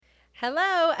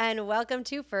Hello, and welcome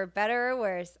to For Better or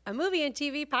Worse, a movie and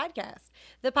TV podcast.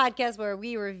 The podcast where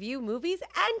we review movies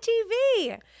and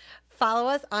TV. Follow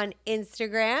us on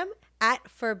Instagram at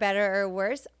For Better or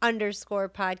Worse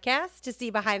 _podcast to see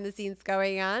behind the scenes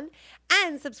going on.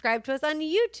 And subscribe to us on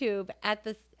YouTube at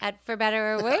For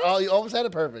Better or Worse. Oh, you almost had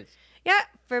it perfect. Yeah,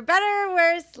 For Better or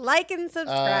Worse, like and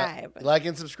subscribe. Like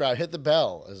and subscribe. Hit the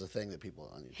bell is a thing that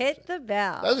people on YouTube Hit say. the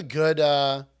bell. That was a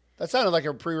good, that sounded like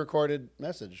a pre-recorded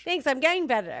message. Thanks, I'm getting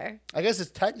better. I guess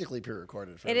it's technically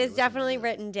pre-recorded. It is definitely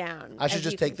written down. I should as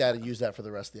just you take can that tell. and use that for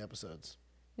the rest of the episodes.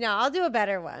 No, I'll do a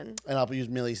better one. And I'll use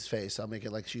Millie's face. I'll make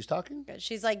it like she's talking. Good.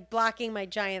 She's like blocking my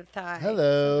giant thigh.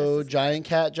 Hello, So this is giant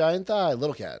cat, giant thigh.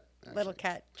 Little cat. actually. little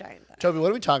cat, giant thigh. Toby,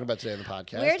 what are we talking about today on the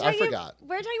podcast? I forgot.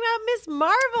 We're talking about Miss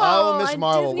Marvel. Oh, Miss on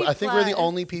Marvel. Disney I think we're the Plus.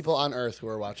 only people on Earth who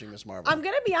are watching Miss Marvel. I'm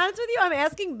gonna be honest with you. I'm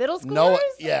asking middle schoolers, No,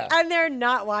 yeah. and they're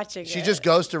not watching She it. just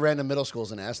goes to random middle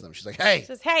schools and asks them. She's like, hey,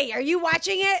 says, "Hey, are you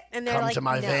watching it?" And they're Come like, to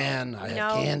my "No, van. I have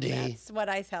no, candy." That's what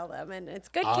I tell them, and it's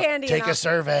good I'll candy. take and a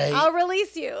survey. I'll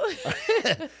release you.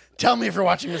 Tell me if you're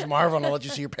watching Miss Marvel and I'll let you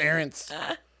see your parents.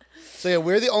 So yeah,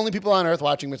 we're the only people on Earth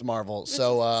watching Miss Marvel.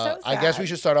 So, so I guess sad. we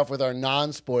should start off with our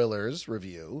non-spoilers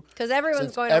review. Because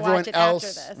everyone's Since going to watch it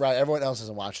else, after this. Right, everyone else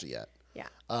hasn't watched it yet.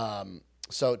 Yeah.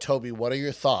 So Toby, what are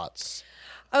your thoughts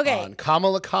Okay. on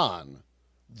Kamala Khan,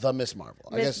 the Miss Marvel?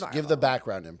 I Miss guess give the Marvel.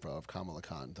 background info of Kamala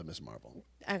Khan, the Miss Marvel.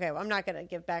 Okay. Well, I'm not going to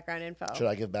give background info. Should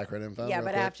I give background info? Yeah, real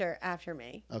but quick? after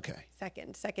me. Okay.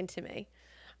 Second to me.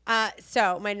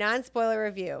 So my non-spoiler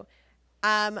review.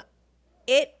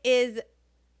 It is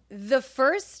the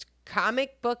first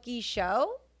comic booky show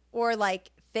or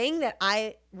like thing that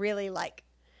I really like.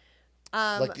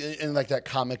 Like in like that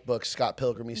comic book Scott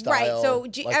Pilgrim style. Right. So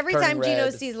like every Turning time Gino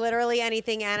Red. sees literally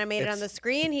anything animated on the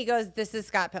screen, he goes, "This is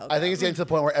Scott Pilgrim." I think it's getting to the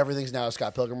point where everything's now a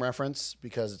Scott Pilgrim reference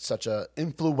because it's such a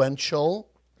influential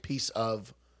piece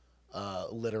of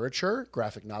literature,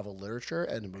 graphic novel literature,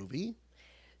 and movie.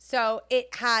 So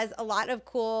it has a lot of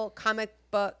cool comic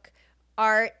book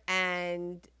art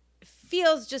and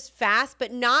feels just fast,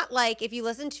 but not like if you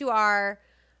listen to our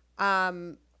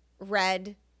Turning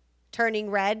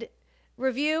Red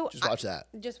review. Just watch that.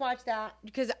 Just watch that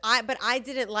because I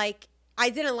didn't like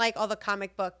all the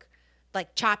comic book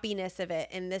like choppiness of it,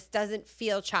 and this doesn't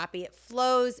feel choppy. It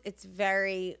flows.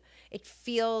 It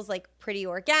feels like pretty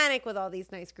organic with all these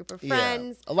nice group of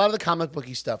friends. Yeah. A lot of the comic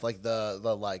booky stuff, like the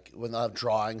like when they'll have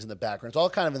drawings in the background, it's all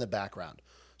kind of in the background.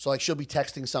 So like she'll be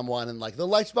texting someone and like the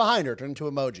lights behind her turn into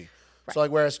emoji. Right. So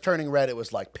like whereas Turning Red, it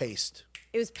was like paste.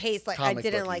 It was paced like I Comic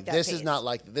didn't booky. like that. This pace. is not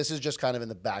like this is just kind of in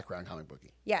the background comic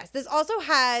booky. Yes, this also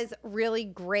has really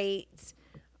great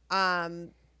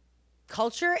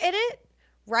culture in it.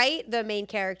 Right, the main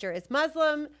character is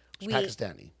Muslim.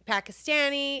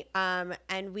 Pakistani,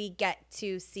 and we get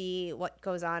to see what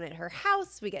goes on at her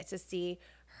house. We get to see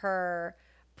her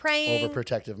praying.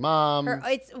 Overprotective mom.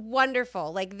 It's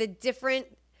wonderful. Like the different.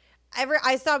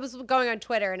 I saw it was going on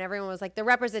Twitter, and everyone was like, the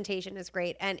representation is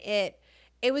great, and it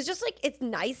was just like it's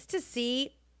nice to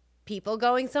see people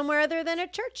going somewhere other than a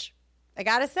church. I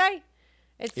gotta say,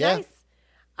 it's nice.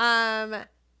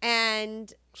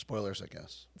 And spoilers, I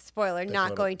guess. Spoiler,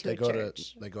 not going to a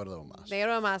church. They go to the mosque. They go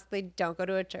to a mosque. They don't go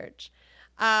to a church.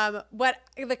 What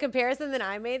the comparison that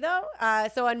I made though?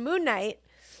 So on Moon Knight,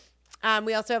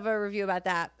 we also have a review about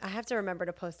that. I have to remember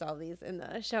to post all these in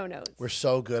the show notes. We're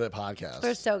so good at podcasts.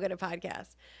 We're so good at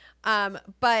podcasts.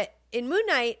 But in Moon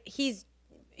Knight, he's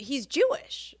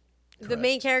Jewish. Correct. The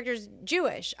main character's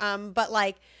Jewish. But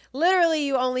like literally,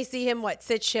 you only see him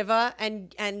sit shiva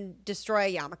and destroy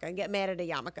a yarmulke and get mad at a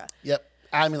yarmulke. Yep.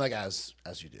 I mean, like as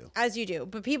you do. As you do.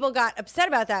 But people got upset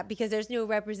about that because there's no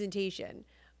representation.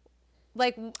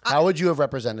 Like, how would you have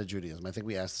represented Judaism? I think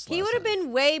we asked this he would have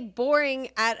been way boring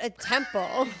at a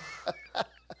temple.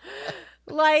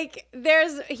 Like,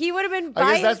 he would have been.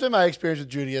 I guess that's been my experience with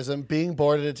Judaism: being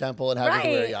bored at a temple and having to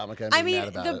wear a yarmulke and being mad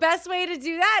about it. The best way to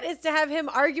do that is to have him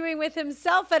arguing with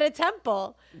himself at a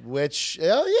temple. Which,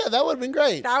 yeah, that would have been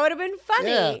great. That would have been funny,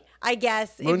 Yeah. I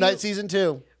guess. Moon Knight season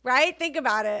 2. Right? Think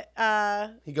about it.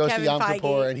 He goes Kevin to Yom Feige.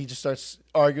 Kippur and he just starts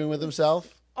arguing with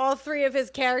himself. All three of his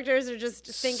characters are just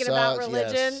thinking about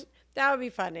religion. Yes. That would be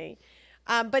funny.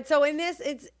 But so in this,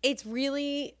 it's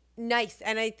really nice,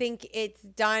 and I think it's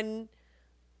done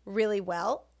really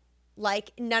well.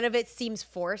 Like none of it seems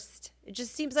forced. It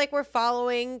just seems like we're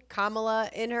following Kamala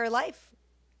in her life.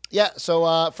 Yeah.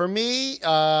 So for me,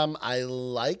 I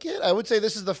like it. I would say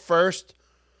this is the first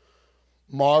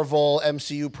Marvel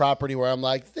MCU property where I'm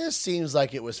like, this seems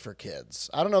like it was for kids.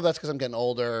 I don't know if that's because I'm getting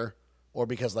older or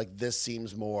because like this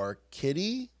seems more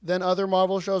kiddie than other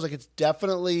Marvel shows. Like it's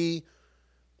definitely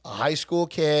a high school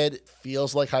kid. It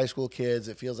feels like high school kids.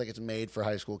 It feels like it's made for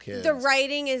high school kids. The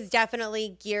writing is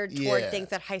definitely geared toward Yeah. things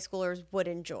that high schoolers would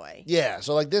enjoy. Yeah,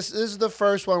 so like this is the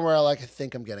first one where I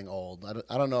think I'm getting old.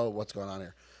 I don't know what's going on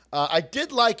here. I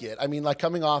did like it. I mean, like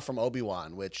coming off from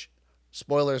Obi-Wan, which,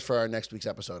 spoilers for our next week's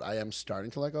episode, I am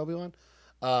starting to like Obi-Wan.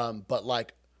 But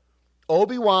like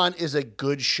Obi-Wan is a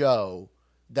good show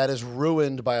that is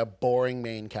ruined by a boring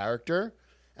main character.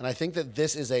 And I think that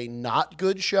this is a not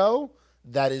good show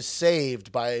that is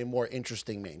saved by a more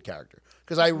interesting main character.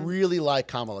 Because I really like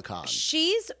Kamala Khan.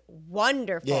 She's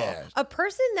wonderful. Yeah. A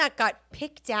person that got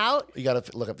picked out. You got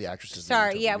to look up the actress's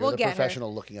Sorry, name. yeah, You're we'll the get her.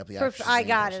 professional looking up the actress's name. I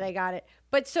got it.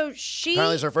 But so she.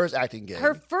 Apparently it's her first acting gig.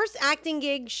 Her first acting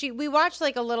gig, we watched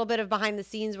like a little bit of behind the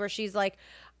scenes where she's like,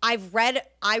 I read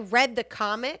the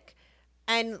comic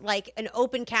and like an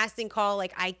open casting call,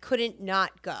 like I couldn't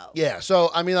not go. Yeah, so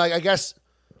I mean, like I guess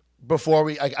before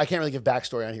I can't really give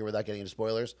backstory on here without getting into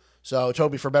spoilers. So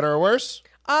Toby, for better or worse?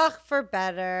 Ugh, for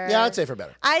better. Yeah, I'd say for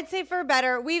better. I'd say for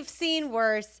better. We've seen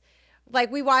worse.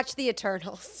 Like we watched The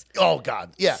Eternals. Oh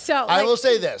God, yeah. So, I like- will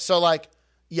say this. So like,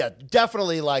 yeah,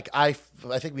 definitely. Like I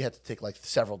think we had to take like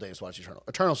several days to watch Eternal.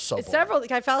 Eternal's so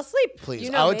boring. I fell asleep. Please, You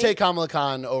know I would me. take Kamala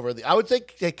Khan over I would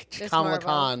take Miss Kamala Marvel.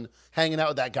 Khan hanging out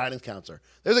with that guidance counselor.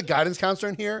 There's a guidance counselor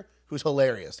in here who's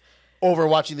hilarious over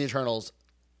watching the Eternals.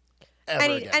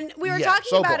 And we were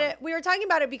talking about it. We were talking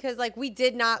about it because like we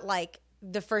did not like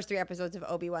the first 3 episodes of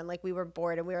Obi-Wan. Like we were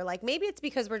bored and we were like, maybe it's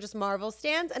because we're just Marvel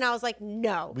stans. And I was like,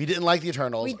 no. We didn't like the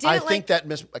Eternals. We didn't I like-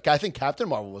 think I think Captain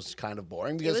Marvel was kind of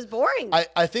boring because was boring.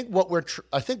 I think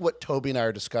what Toby and I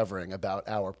are discovering about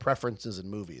our preferences in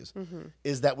movies Mm-hmm.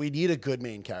 is that we need a good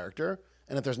main character,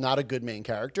 and if there's not a good main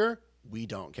character, we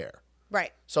don't care.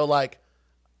 Right. So like,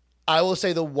 I will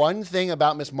say the one thing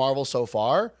about Miss Marvel so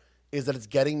far is that it's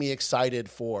getting me excited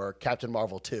for Captain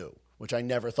Marvel 2, which I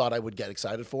never thought I would get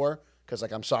excited for because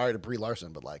like I'm sorry to Brie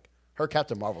Larson, but like her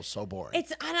Captain Marvel's so boring. And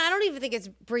I don't even think it's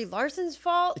Brie Larson's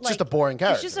fault. It's just a boring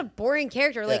character. It's just a boring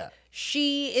character. Like Yeah.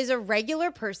 she is a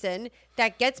regular person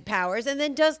that gets powers and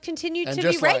then does continue And to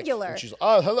just be like, regular. and she's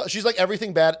hello. She's like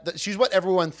everything bad. She's what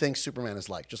everyone thinks Superman is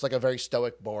like. Just like a very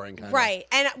stoic, boring kind Right.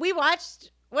 And we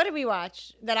watched. What did we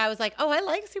watch? That I was like, oh, I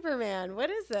like Superman. What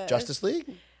is this? of Justice League.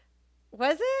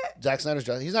 Was it? Zack Snyder's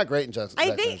Justice. He's not great in Justice. I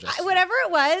Zack think Snyder's Justice League. whatever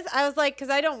it was, I was like, because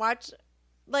I don't watch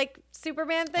like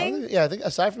Superman I things. think- yeah, I think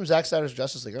aside from Zack Snyder's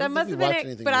Justice League, I That don't must think have we been watched it.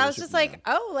 anything But new I with was just Superman. like,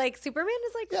 oh, like Superman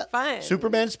is like Yeah. fun.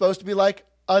 Superman's supposed to be like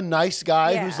a nice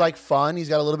guy Yeah. who's like fun. He's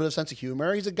got a little bit of sense of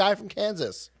humor. He's a guy from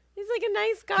Kansas. He's like a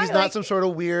nice guy. He's like, not some sort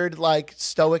of weird like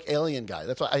stoic alien guy.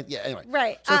 That's why. Anyway.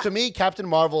 Right. So to me, Captain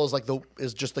Marvel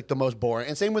is just like the most boring,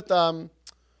 and same with the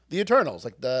Eternals,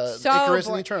 like the so Icarus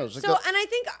and boring. the Eternals. Like So, and I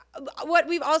think what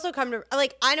we've also come to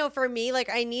like, I know for me, like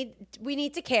we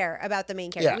need to care about the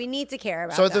main character. Yeah. We need to care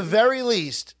about. So at the them. very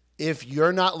least, if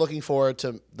you're not looking forward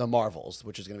to the Marvels,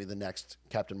 which is going to be the next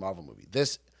Captain Marvel movie,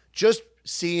 just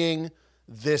seeing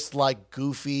this like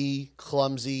goofy,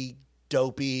 clumsy,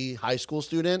 dopey high school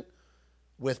student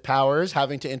with powers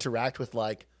having to interact with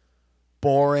like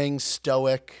boring,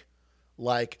 stoic,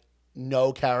 like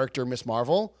no character Miss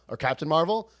Marvel or Captain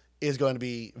Marvel is going to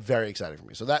be very exciting for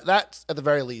me. So that's at the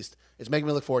very least, it's making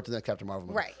me look forward to the next Captain Marvel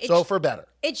movie. Right. So for better.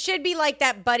 It should be like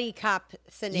that buddy cop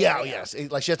scenario. Yeah, yes.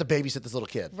 Like she has to babysit this little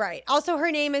kid. Right. Also,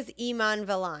 her name is Iman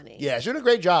Vellani. Yeah, she's doing a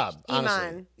great job, honestly.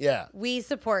 Iman. Yeah. We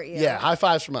support you. Yeah, high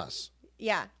fives from us.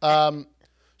 Yeah.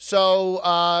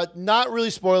 So, not really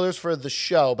spoilers for the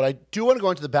show, but I do want to go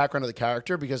into the background of the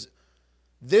character because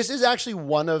this is actually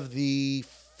one of the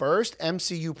first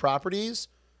MCU properties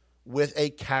with a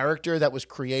character that was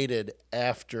created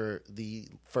after the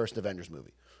first Avengers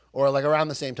movie or like around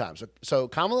the same time. So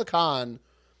Kamala Khan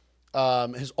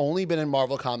has only been in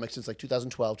Marvel Comics since like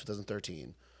 2012,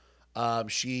 2013.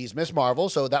 She's Miss Marvel,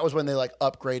 so that was when they like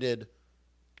upgraded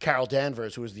Carol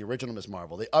Danvers, who was the original Miss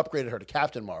Marvel. They upgraded her to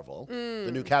Captain Marvel, the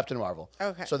new Captain Marvel.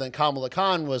 Okay. So then Kamala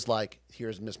Khan was like,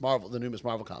 here's Miss Marvel, the new Miss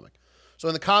Marvel comic. So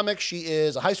in the comic, she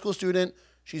is a high school student.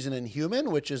 She's an Inhuman,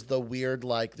 which is the weird,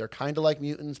 like, they're kind of like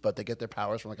mutants, but they get their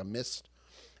powers from like a mist.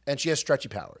 And she has stretchy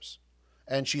powers.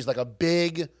 And she's like a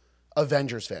big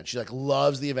Avengers fan. She like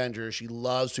loves the Avengers. She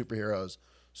loves superheroes.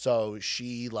 So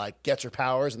she like gets her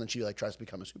powers and then she like tries to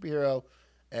become a superhero.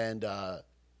 And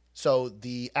so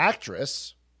the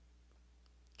actress,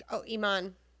 Oh,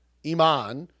 Iman.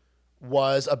 Iman,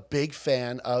 was a big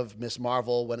fan of Miss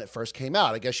Marvel when it first came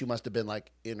out. I guess she must have been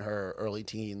like in her early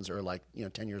teens or like,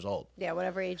 10 years old. Yeah,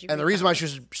 whatever age you. And the reason why she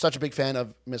was such a big fan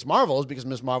of Miss Marvel is because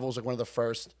Miss Marvel was like one of the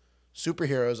first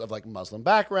superheroes of like Muslim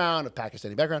background, of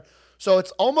Pakistani background. So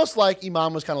it's almost like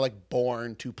Iman was kind of like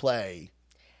born to play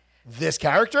this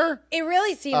character. It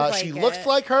really seems like she it. looks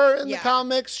like her in the Yeah.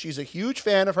 comics. She's a huge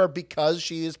fan of her because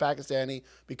she is Pakistani,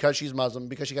 because she's Muslim,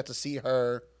 because she got to see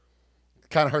her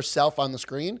kind of herself on the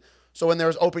screen. So when there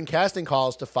was open casting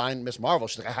calls to find Miss Marvel,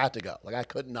 she's like, I had to go. Like, I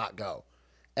could not go.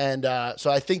 And so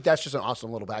I think that's just an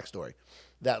awesome little backstory.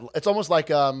 That it's almost like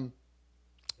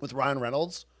with Ryan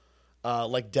Reynolds,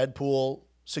 like Deadpool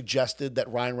suggested that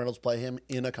Ryan Reynolds play him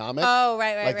in a comic. Oh,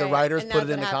 right. Like the writers And put that's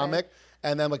it in what the happened. comic.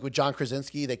 And then like with John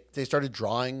Krasinski, they started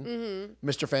drawing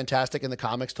Mr. Fantastic in the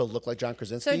comics to look like John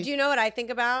Krasinski. So do you know what I think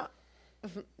about?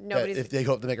 Nobody's. If they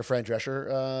hope to make a Fran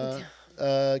Drescher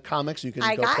comic, so you can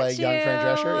I go got play young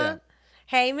Fran you. Drescher. Yeah.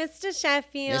 Hey, Mr.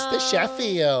 Sheffield. Mr.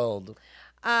 Sheffield.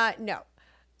 No.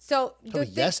 So Oh,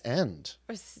 yes, and.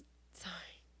 Sorry.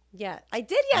 Yeah, I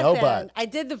did. Yes, No, and. but. I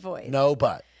did the voice. No,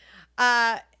 but.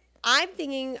 I'm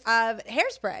thinking of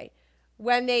Hairspray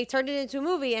when they turned it into a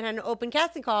movie and had an open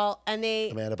casting call, and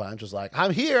they. Amanda Bynes was like,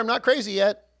 I'm here. I'm not crazy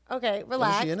yet. Okay,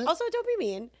 relax. she in it? Also, don't be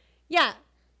mean. Yeah,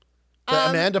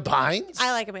 Amanda Bynes?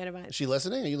 I like Amanda Bynes. Is she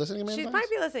listening? Are you listening, Amanda She Bynes? might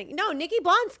be listening. No, Nikki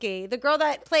Blonsky, the girl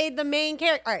that played the main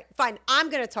character. All right, fine. I'm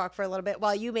going to talk for a little bit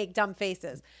while you make dumb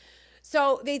faces.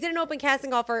 So they did an open casting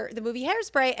call for the movie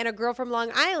Hairspray, and a girl from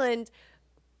Long Island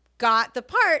got the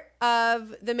part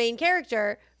of the main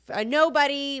character. A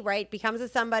nobody, right, becomes a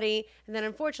somebody. And then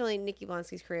unfortunately, Nikki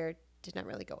Blonsky's career did not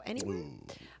really go anywhere.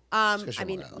 Especially I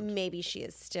mean, Long Island. maybe she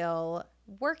is still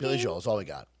working. Billy Joel is all we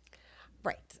got.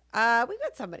 Right. We've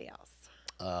got somebody else.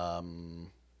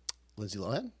 Lindsay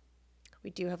Lohan? We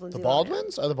do have Lindsay The Lohan.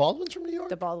 Baldwins? Are the Baldwins from New York?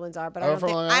 The Baldwins are, but Are they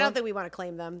from Long I don't Island? think we want to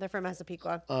claim them. They're from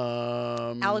Massapequa.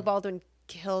 Um, Alec Baldwin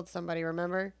killed somebody,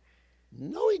 remember?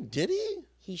 no, did he?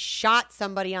 He shot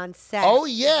somebody on set. Oh,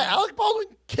 yeah. Alec Baldwin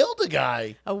killed a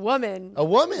guy. A woman. A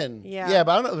woman. Yeah. Yeah,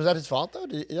 but I don't know. Was that his fault, though? I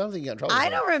don't think he got in trouble. I for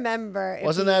that. don't remember if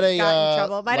Wasn't he that a got in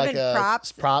trouble. It might like have been a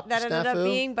props prop that ended up snafu?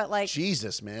 being, but like,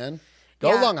 Jesus, man.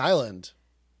 Go Yeah. Long Island.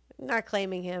 not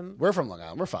claiming him. We're from Long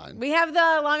Island. We're fine. We have the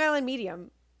Long Island medium.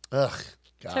 Ugh.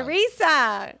 God.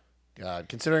 Teresa. God.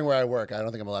 Considering where I work, I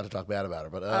don't think I'm allowed to talk bad about her.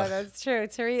 But Oh, ugh. that's true.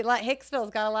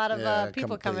 Hicksville's got a lot of Yeah,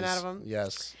 people coming out of please. them.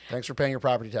 Yes. Thanks for paying your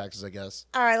property taxes, I guess.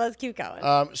 All right, let's keep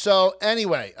going. So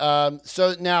anyway,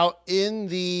 so now in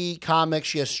the comic,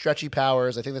 she has stretchy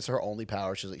powers. I think that's her only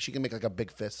power. She's like, she can make like a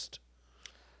big fist.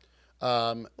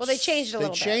 well, they changed it a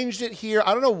little They changed it here.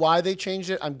 I don't know why they changed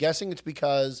it. I'm guessing it's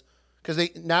because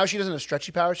now she doesn't have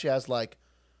stretchy powers. She has like,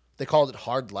 they called it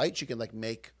hard light. She can like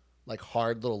make like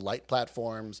hard little light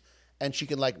platforms, and she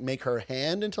can like make her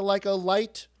hand into like a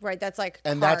light. bit. Right, that's like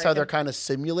And that's how hard. they're kind of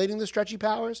simulating the stretchy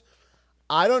powers.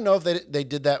 I don't know if they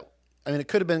did that. I mean, it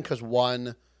could have been because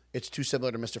one, it's too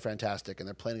similar to Mr. Fantastic, and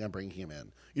they're planning on bringing him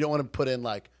in. You don't want to put in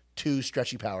like two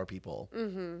stretchy power people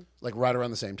like right around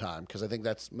the same time, because I think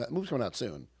that movie's coming out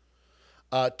soon.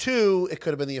 Two, it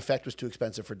could have been the effect was too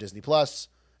expensive for Disney Plus,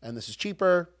 and this is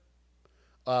cheaper.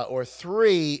 Or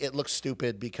three, it looks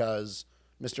stupid because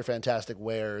Mr. Fantastic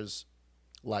wears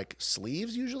like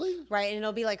sleeves usually. Right, and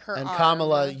it'll be like her And arm.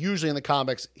 Kamala, usually in the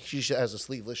comics, she has a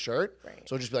sleeveless shirt, Right.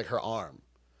 so it'll just be like her arm.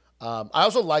 I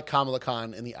also like Kamala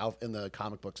Khan in the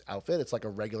comic books outfit. It's like a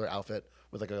regular outfit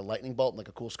with like a lightning bolt and like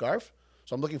a cool scarf.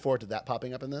 So I'm looking forward to that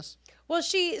popping up in this. Well,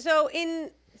 so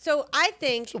I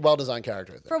think It's a well designed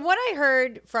character. I think. from what I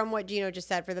heard from what Gino just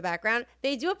said for the background,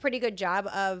 they do a pretty good job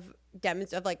of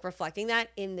like reflecting that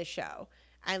in the show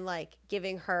and like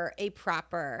giving her a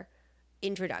proper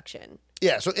introduction.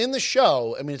 Yeah, so in the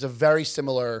show, I mean, it's a very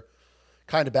similar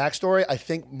kind of backstory. I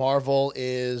think Marvel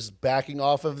is backing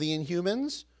off of the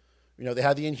Inhumans. You know, they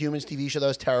had the Inhumans TV show that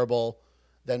was terrible.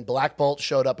 Then Black Bolt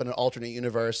showed up in an alternate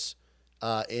universe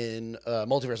in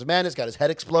Multiverse of Madness, got his head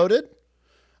exploded.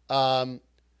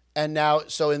 And now,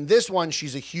 so in this one,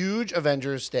 she's a huge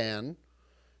Avengers stan.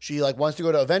 She like wants to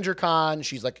go to Avenger Con.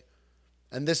 She's like,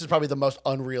 and this is probably the most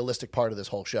unrealistic part of this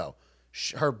whole show.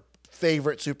 Her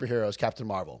favorite superhero is Captain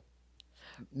Marvel.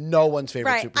 No one's favorite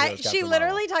Right. superhero is Captain She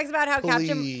literally talks about how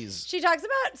Please. She talks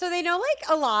about, so they know like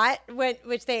a lot,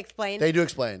 which they explain. They do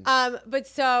explain. But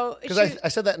so. Because I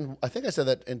said that, I think I said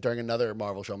that during another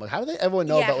Marvel show. I'm like, how do everyone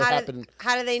know about what happened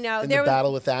How do they know? in the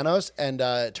battle with Thanos? And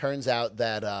it turns out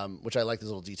that, which I like this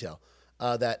little detail,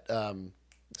 that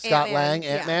Scott Ant-Man, Lang, yeah.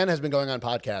 Ant-Man, has been going on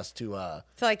podcasts to like,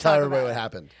 tell talk everybody about what it.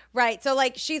 happened. Right. So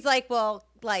like she's like, well,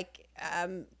 like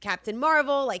Captain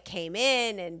Marvel like came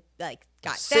in and like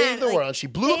got Saved Thanos, the world. She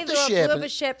blew up saved the world, ship. Blew up a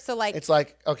ship. So like It's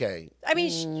like, okay. I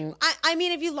mean, I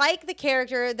mean, if you like the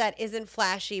character that isn't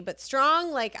flashy but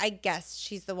strong, like I guess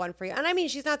she's the one for you. And I mean,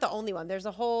 she's not the only one. There's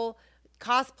a whole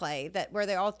cosplay where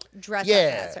they all dress up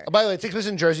as her. By the way, it takes place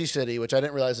in Jersey City, which I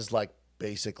didn't realize is like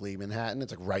basically Manhattan.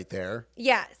 It's like right there.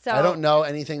 Yeah. So I don't know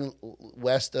anything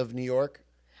west of New York.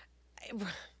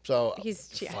 So,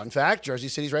 fun fact, Jersey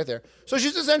City's right there. So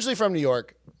she's essentially from New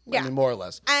York, I mean, more or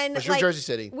less. And but she's from Jersey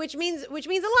City. Which means a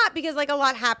lot because like a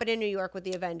lot happened in New York with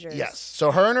the Avengers. Yes.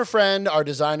 So her and her friend are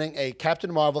designing a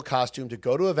Captain Marvel costume to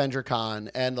go to Avenger Con.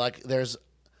 And like there's,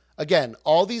 again,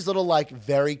 all these little like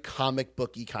very comic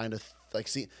booky kind of like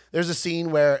scene. There's a scene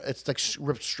where it's like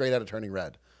ripped straight out of Turning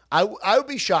Red. I would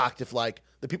be shocked if like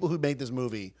the people who made this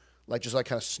movie like just like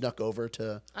kind of snuck over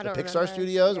to the Pixar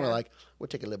studios and were like, we'll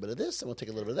take a little bit of this and we'll take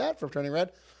a little bit of that from Turning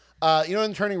Red. You know,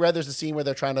 in Turning Red, there's a scene where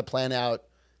they're trying to plan out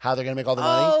how they're going to make all the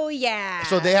money. Oh, yeah.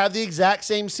 So they have the exact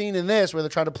same scene in this where they're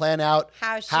trying to plan out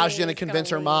how she's going to convince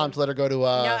her mom to let her go to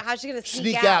how she's going to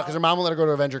sneak out because her mom won't let her go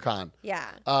to Avenger Con. Yeah.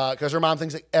 Because her mom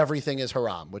thinks that everything is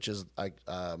haram, which is like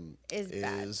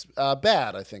is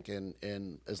bad, I think,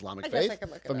 in Islamic faith.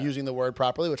 If I'm using the word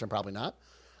properly, which I'm probably not.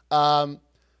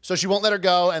 So she won't let her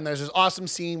go, and there's this awesome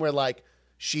scene where like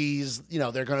she's, you know,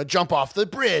 they're going to jump off the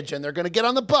bridge and they're going to get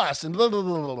on the bus and blah, blah,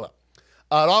 blah, blah, blah.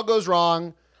 It all goes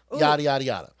wrong. Ooh, yada, yada,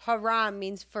 yada. Haram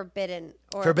means forbidden.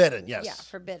 Forbidden, yes. Yeah,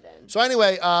 forbidden. So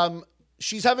anyway,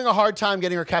 she's having a hard time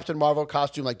getting her Captain Marvel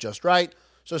costume like just right.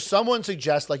 So someone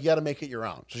suggests like you got to make it your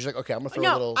own. So she's like, okay, I'm going to throw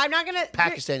a little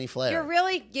Pakistani flair. You're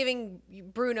really giving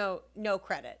Bruno no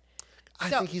credit. I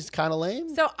think he's kind of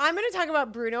lame. So I'm going to talk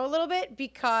about Bruno a little bit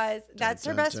because that's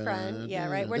her best friend. Yeah,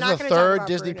 right. We're not going to talk about Bruno. Third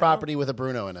Disney property with a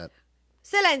Bruno in it.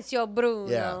 Silencio,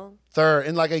 Bruno. Yeah, third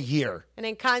in like a year. And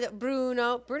Encanto,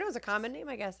 Bruno. Bruno's a common name,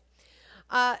 I guess.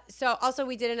 So also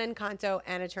we did an Encanto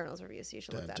and Eternals review, so you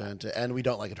should look that up. And we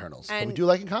don't like Eternals, but we do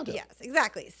like Encanto. Yes,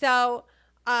 exactly. So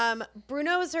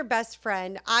Bruno is her best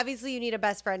friend. Obviously, you need a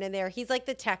best friend in there. He's like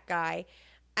the tech guy,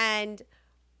 and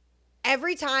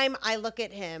every time I look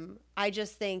at him, I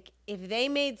just think if they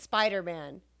made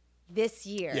Spider-Man this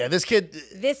year, this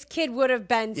kid would have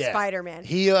been Spider-Man.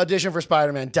 He auditioned for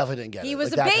Spider-Man, definitely didn't get it. He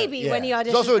was a baby when he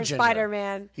auditioned for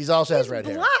Spider-Man. He also has red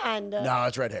hair. Blonde. No,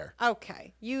 it's red hair.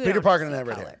 Okay, Peter Parker didn't have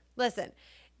red hair. Listen,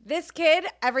 this kid.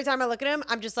 Every time I look at him,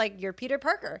 I'm just like, you're Peter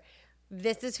Parker.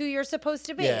 This is who you're supposed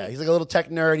to be. Yeah, he's like a little tech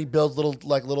nerd. He builds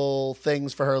little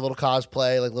things for her, little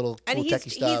cosplay, like little cool techie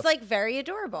stuff. He's like very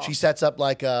adorable. She sets up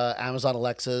like Amazon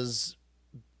Alexas,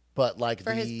 but like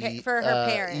for her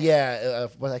parents. Yeah,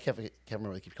 I can't remember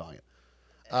what they keep calling it.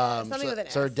 Something with an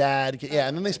S. So her dad,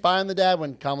 and then they spy on the dad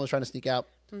when Kamala's trying to sneak out.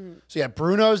 Mm-hmm. So yeah,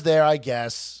 Bruno's there, I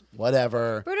guess.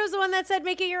 Whatever. Bruno's the one that said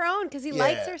make it your own because he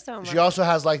likes her so much. She also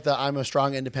has like the I'm a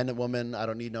strong independent woman, I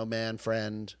don't need no man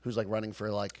friend who's like running for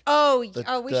like we should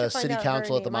find city out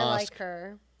council her at the name. mosque. I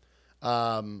like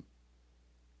her.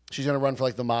 She's gonna run for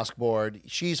like the mosque board.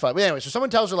 She's fine. But anyway, so someone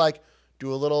tells her like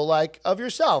do a little like of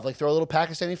yourself, like throw a little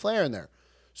Pakistani flair in there.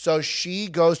 So she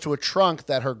goes to a trunk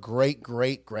that her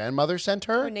great-great-grandmother sent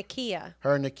her. Her Nakia.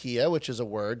 Her Nakia, which is a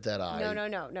word that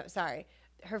No, sorry.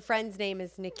 Her friend's name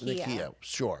is Nakia. Nakia,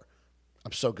 sure.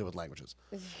 I'm so good with languages.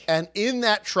 And in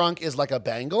that trunk is like a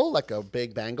bangle, like a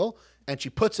big bangle, and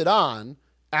she puts it on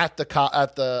at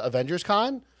the Avengers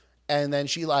Con, and then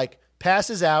she like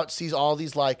passes out, sees all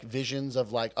these like visions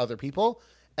of like other people,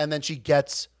 and then she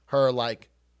gets her like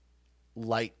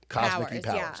light cosmic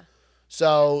powers. Yeah.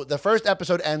 So the first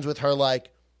episode ends with her like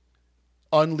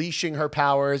unleashing her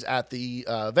powers at the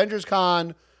Avengers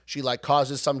Con. She like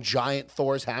causes some giant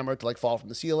Thor's hammer to like fall from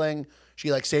the ceiling.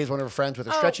 She like saves one of her friends with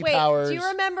her stretchy powers. Do you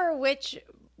remember which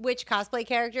cosplay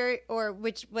character or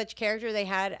which character they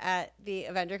had at the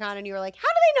Avenger Con? And you were like, how do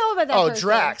they know about that person?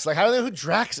 Drax. Like, how do they know who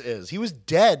Drax is? He was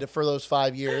dead for those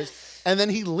 5 years. And then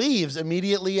he leaves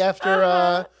immediately after.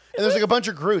 And there's like a bunch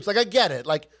of Groots. Like, I get it.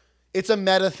 Like, it's a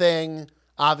meta thing.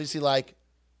 Obviously, like,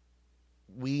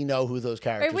 we know who those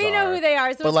characters are. We know who they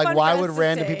are. So but like, why would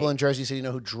random people in Jersey City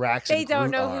know who Drax and Groot are? They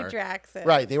don't know who Drax is.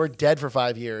 Right. They were dead for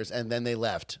 5 years and then they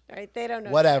left. Right. They don't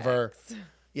know. Whatever. Drax.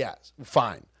 Yeah.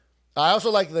 Fine. I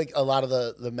also like a lot of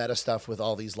the meta stuff with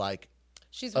all these like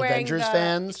she's wearing Avengers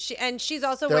fans. She's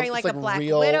also wearing like a Black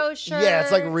real, Widow shirt. Yeah.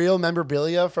 It's like real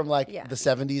memorabilia from like the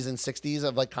 70s and 60s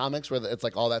of like comics where it's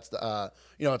like all that's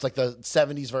it's like the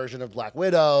 70s version of Black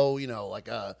Widow, like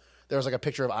there was like a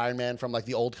picture of Iron Man from like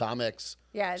the old comics.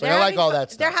 Yeah, so I like all that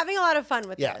stuff. They're having a lot of fun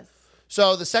with this.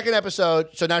 So the second episode,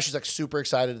 so now she's like super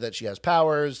excited that she has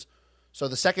powers. So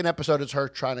the second episode is her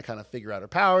trying to kind of figure out her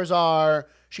powers are.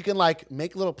 She can like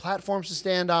make little platforms to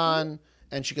stand on,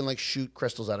 and she can like shoot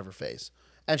crystals out of her face.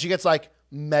 And she gets like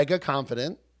mega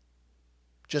confident.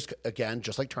 Just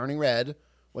like Turning Red.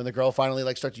 When the girl finally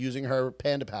like starts using her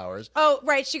panda powers. Oh,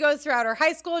 right. She goes throughout her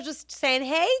high school just saying,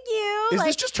 hey, you. Is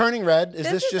this just Turning Red?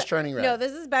 Is this just Turning Red? No,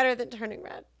 this is better than Turning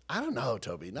Red. I don't know,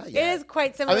 Toby. Not yet. It is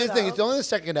quite similar, I mean, it's only the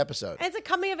second episode. And it's a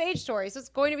coming-of-age story, so it's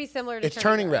going to be similar to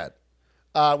Turning Red.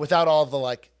 Without all of the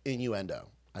like innuendo.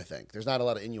 I think there's not a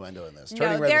lot of innuendo in this. No,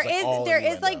 Turning Red there was, like, is all there is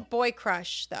innuendo, like boy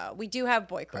crush though. We do have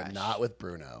boy crush. but not with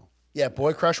Bruno. Yeah,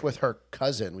 boy crush with her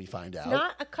cousin. We find out.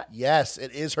 Not a Yes,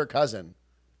 it is her cousin.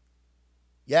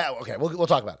 Yeah. Okay. We'll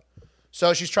talk about it.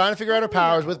 So she's trying to figure out her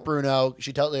powers with Bruno.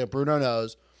 She tells Bruno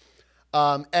knows.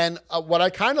 And what I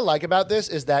kind of like about this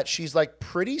is that she's like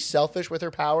pretty selfish with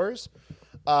her powers.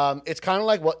 It's kind of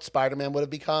like what Spider-Man would have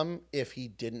become if he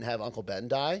didn't have Uncle Ben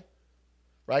die,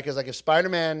 right? Because like if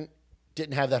Spider-Man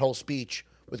didn't have that whole speech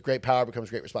with great power becomes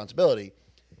great responsibility,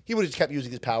 he would have just kept using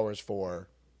his powers for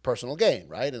personal gain,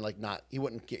 right? And like he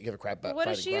wouldn't give a crap about. What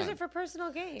does she use crime. it for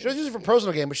personal gain? She doesn't use it for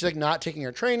personal gain, but she's like not taking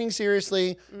her training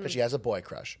seriously because she has a boy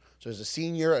crush. So there's a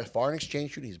senior, a foreign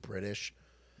exchange student. He's British.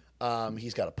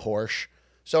 He's got a Porsche.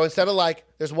 So instead of like,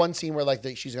 there's one scene where like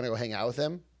she's gonna go hang out with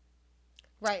him,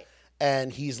 Right.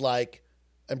 and he's like,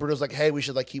 and Bruno's like, hey, we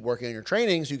should like keep working on your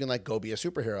training so you can like go be a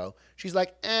superhero. She's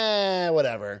like,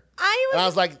 whatever. And I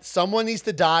was like, someone needs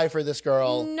to die for this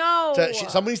girl. No.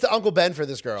 Someone needs to Uncle Ben for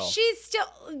this girl. She's still,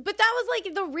 but that was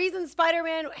like the reason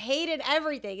Spider-Man hated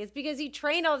everything. It's because he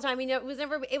trained all the time. He was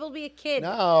never able to be a kid.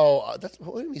 No,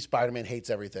 what do you mean Spider-Man hates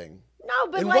everything? No,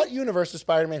 but In like, what universe does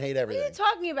Spider-Man hate what are everything? you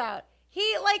talking about?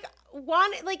 He like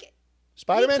wanted like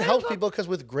Spider-Man he helps couldn't people because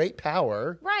with great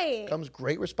power right, comes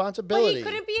great but responsibility. he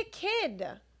couldn't be a kid.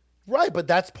 Right, but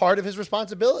that's part of his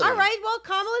responsibility. All right, well,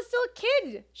 Kamala's still a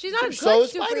kid. She's not a good So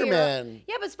is superhero. Spider-Man.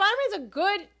 Yeah, but Spider-Man's a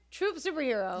good true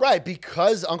superhero. Right,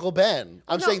 because Uncle Ben.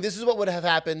 I'm no. saying this is what would have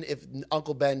happened if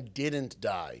Uncle Ben didn't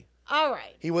die. All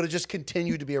right. He would have just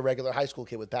continued to be a regular high school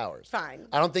kid with powers. Fine.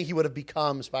 I don't think he would have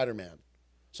become Spider-Man.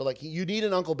 So, like, you need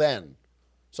an Uncle Ben.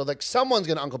 So, like, someone's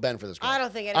going to Uncle Ben for this girl. I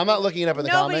don't think I'm not looking it up in the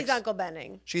comics. Nobody's Uncle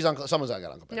Benning. Someone's got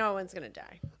Uncle Ben. No one's gonna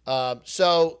die.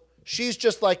 So she's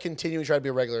just like continuing to try to be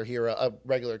a regular hero, a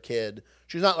regular kid.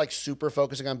 She's not like super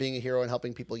focusing on being a hero and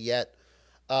helping people yet.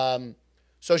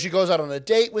 So she goes out on a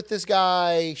date with this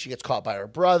guy. She gets caught by her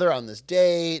brother on this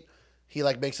date. He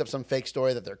like makes up some fake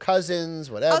story that they're cousins,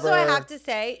 whatever. Also, I have to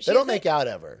say, they don't make out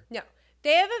ever. No,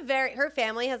 they have her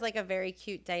family has like a very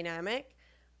cute dynamic,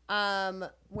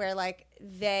 where like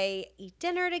they eat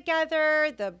dinner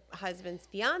together. The husband's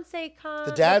fiance comes.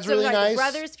 The dad's really the nice.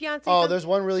 brother's fiance. Oh, comes. there's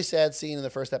one really sad scene in the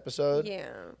first episode. Yeah.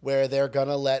 Where they're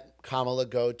gonna let Kamala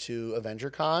go to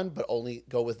Avenger Con, but only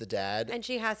go with the dad. And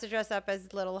she has to dress up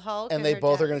as Little Hulk. And they her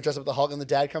both dad- are going to dress up the Hulk, and the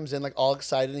dad comes in like all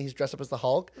excited, and he's dressed up as the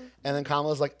Hulk. And then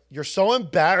Kamala's like, "You're so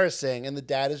embarrassing," and the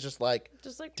dad is just like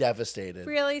devastated,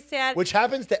 really sad. which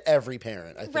happens to every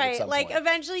parent, I think. At Right, some like point.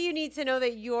 eventually you need to know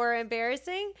that you're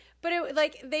embarrassing, but it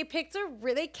like they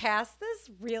cast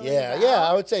this really well. yeah,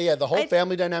 I would say the whole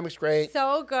family dynamic's great.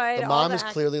 So good. The all mom the is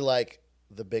clearly like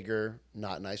the bigger,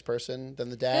 not nice person than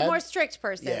the dad. the more strict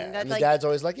person. yeah, That's and the like, dad's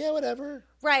always like, "Yeah, whatever."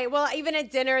 right. Well, even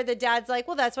at dinner, the dad's like,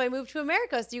 "Well, that's why I moved to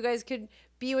America, so you guys could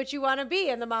be what you want to be."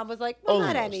 And the mom was like, "Well,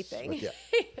 not Almost, anything."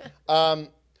 Yeah.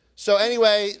 So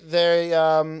anyway, they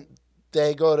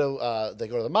go to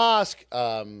the mosque.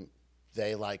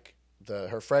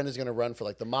 Her friend is going to run for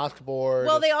like the mosque board.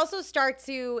 Well, they also start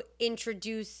to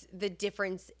introduce the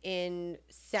difference in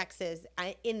sexes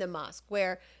in the mosque,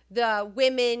 where the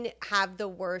women have the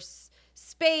worst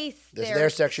space. Their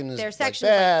section is their like section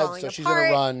bad, is like falling so she's apart,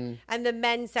 gonna run. and the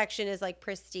men's section is like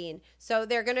pristine. So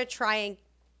they're gonna try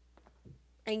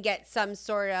and get some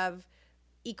sort of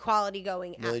equality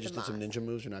going Millie at just the did some mosque. ninja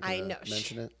moves. You're not I going know. to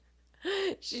mention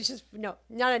it. She just not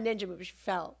a ninja move. She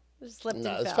fell. Just slipped No,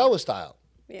 and it's fell. fell with style.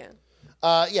 Yeah.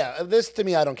 This to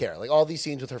me, I don't care. Like all these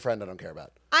scenes with her friend, I don't care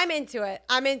about. I'm into it.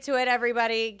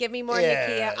 Everybody. Give me more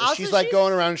Nakia. Also, she's like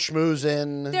going around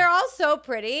schmoozing. They're all so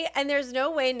pretty, and there's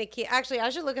no way Nakia. Actually,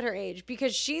 I should look at her age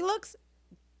because she looks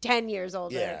 10 years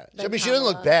older. Yeah, than I mean, she doesn't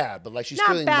look Kamala. bad, but like she's Not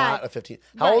clearly bad. not a 15.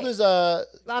 How old Right. is I'm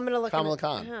gonna look. Kamala at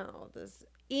Khan? How old is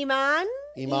Iman?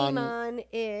 Iman- Iman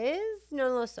is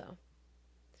no.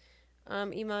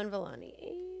 Iman Vellani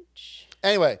age.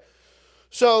 Anyway,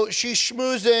 so she's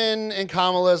schmoozing, and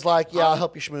Kamala's like, "Yeah, I'll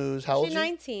help you schmooze." How old She's is she?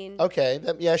 19.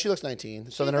 Okay, she looks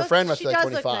 19. So then her She friend must be does like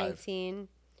look 25. 19.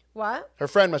 What? Her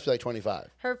friend must be like 25.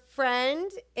 Her friend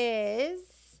is.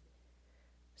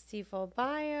 See full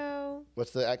bio.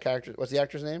 What's the character? What's the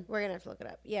actor's name? We're gonna have to look it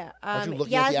up. Yeah. Aren't you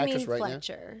looking at the Yasmin actress right now?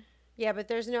 Fletcher. Yeah, but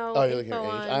there's no. Oh, you're looking at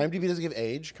info age. on- IMDb doesn't give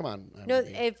age. Come on. No,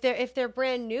 IMDb. if they're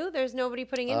brand new, there's nobody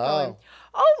putting info Oh. in.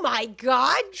 Oh my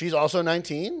God! She's also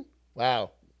 19.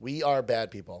 Wow, we are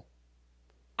bad people.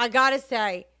 I gotta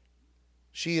say,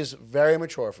 She is very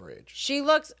mature for age. she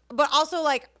looks, but also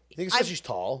like I think it's because she's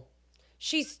tall.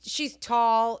 she's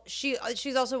tall.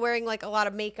 She's also wearing like a lot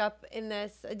of makeup in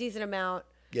this, a decent amount.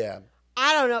 Yeah,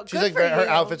 I don't know. she's Good like for her you.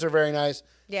 outfits are very nice.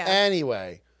 Yeah.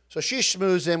 Anyway, so she's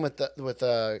schmoozing with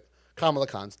Kamala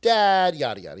Khan's dad,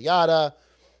 yada yada yada.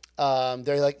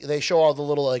 They show all the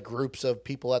little like groups of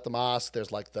people at the mosque.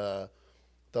 There's like the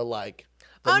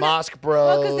mosque bros.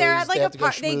 Well, because they're at like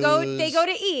they go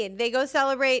to Eid. They go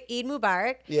celebrate Eid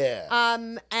Mubarak. Yeah.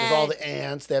 And there's all the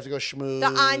aunts. They have to go schmooze.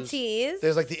 The aunties.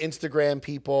 There's like the Instagram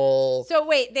people. So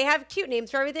wait, they have cute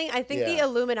names for everything. I think the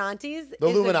Illuminantes. The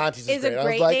Illuminantes is great. a great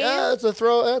I was like, name. that's a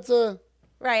throw. That's a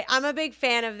right. I'm a big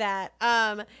fan of that.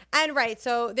 And right.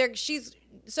 So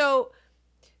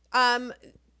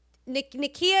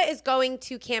Nakia is going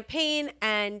to campaign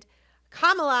and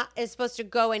Kamala is supposed to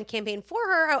go and campaign for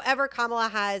her. However, Kamala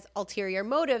has ulterior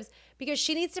motives because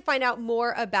she needs to find out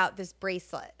more about this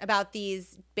bracelet, about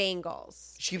these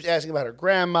bangles. She keeps asking about her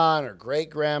grandma and her great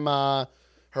grandma.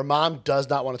 Her mom does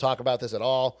not want to talk about this at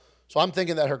all. So I'm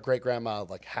thinking that her great grandma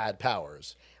like had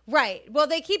powers. Right. Well,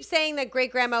 they keep saying that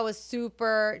great grandma was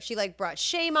she like brought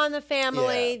shame on the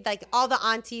family. Yeah. Like all the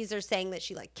aunties are saying that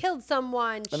she like killed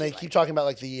someone. And they keep talking about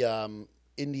like the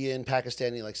Indian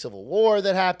Pakistani like civil war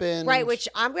that happened. Right, which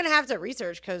I'm gonna have to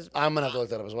research because I'm gonna have to look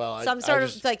that up as well. I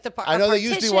know they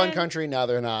used to be one country, now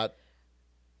they're not.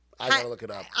 I gotta look it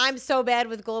up. I'm so bad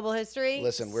with global history.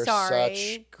 Listen, we're Sorry.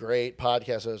 such great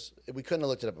podcasters. We couldn't have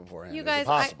looked it up beforehand. You guys,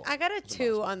 I got a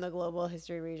 2 on the global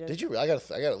history region. Did you? I got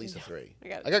at least a 3.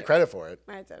 I got credit for it.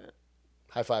 I didn't.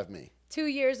 High five me. 2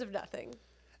 years of nothing.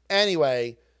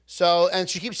 Anyway, and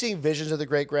she keeps seeing visions of the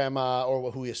great grandma, or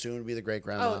who we assume to be the great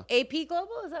grandma. Oh, AP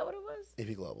Global? Is that what it was?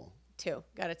 AP Global. 2.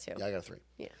 Got a 2. Yeah, I got a 3.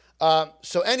 Yeah.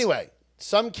 So anyway,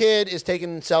 some kid is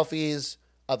taking selfies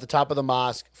at the top of the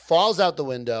mosque, falls out the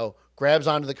window, grabs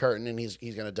onto the curtain, and he's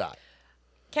going to die.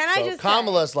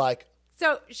 Kamala's like...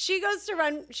 So she goes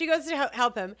to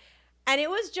help him, and it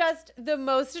was just the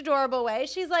most adorable way.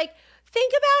 She's like,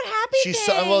 think about happy things.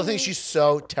 I think she's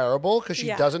so terrible because she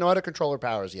doesn't know how to control her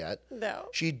powers yet. No.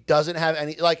 She doesn't have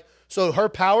any... So her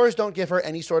powers don't give her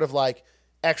any sort of,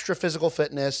 extra physical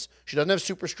fitness. She doesn't have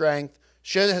super strength.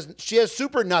 She has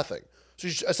super nothing. So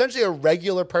she's essentially a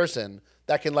regular person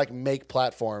that can make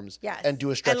platforms and do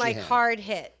a stretchy hand. Hard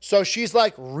hit. So she's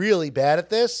really bad at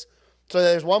this. So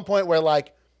there's one point where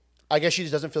I guess she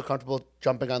just doesn't feel comfortable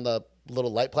jumping on the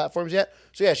little light platforms yet.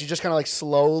 So yeah, she's just kind of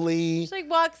slowly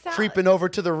walks out, creeping over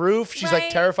to the roof. She's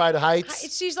terrified of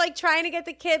heights. She's trying to get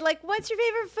the kid what's your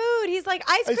favorite food? He's like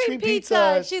ice cream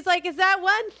pizza. She's like, is that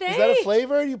one thing? Is that a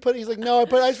flavor he's like, no, I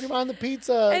put ice cream on the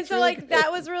pizza. And so really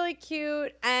that was really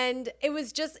cute. And it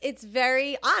was it's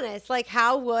very honest.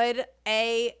 How would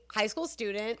a high school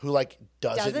student who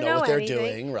doesn't know what they're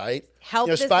doing, right? Help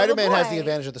this Spider-Man little boy. has the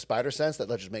advantage of the spider sense that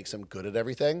just makes him good at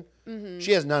everything. Mm-hmm.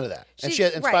 She has none of that. And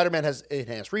Spider-Man has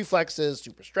enhanced reflexes,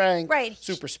 super strength,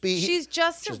 super speed. She's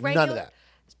just a regular none of that.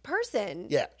 person.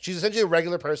 Yeah, she's essentially a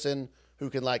regular person who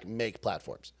can make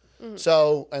platforms. Mm-hmm.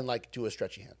 So and do a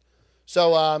stretchy hand.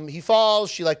 So he falls.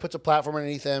 She puts a platform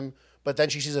underneath him, but then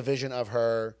she sees a vision of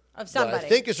somebody what I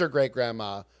think is her great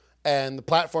grandma, and the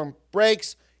platform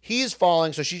breaks. He's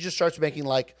falling, so she just starts making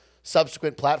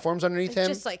subsequent platforms underneath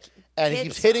him. And he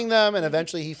keeps hitting them, and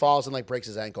eventually he falls and breaks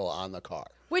his ankle on the car.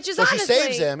 Which is so honestly, she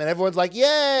saves him, and everyone's like,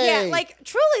 "Yay!" Yeah,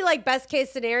 truly, best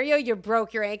case scenario, you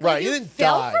broke your ankle. Right, you didn't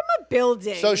fell die from a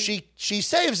building. So she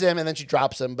saves him, and then she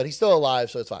drops him, but he's still alive,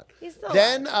 so it's fine. He's still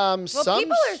then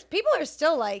alive. People are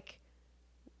still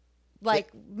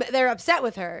they're upset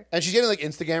with her, and she's getting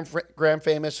Instagram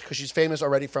famous because she's famous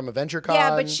already from AdventureCon.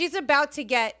 Yeah, but she's about to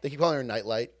get. They keep calling her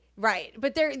Nightlight. Right,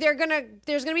 but there's gonna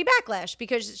be backlash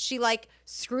because she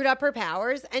screwed up her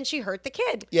powers and she hurt the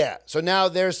kid. Yeah, so now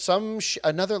there's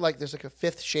there's a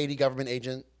fifth shady government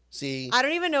agency. I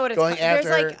don't even know what it's called.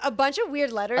 There's a bunch of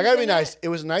weird letters. I gotta be nice. It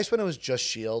was nice when it was just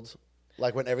S.H.I.E.L.D.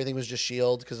 When everything was just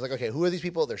S.H.I.E.L.D. Because okay, who are these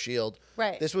people? They're S.H.I.E.L.D.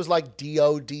 Right. This was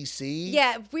DODC.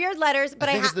 Yeah, weird letters. But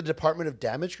I think it's the Department of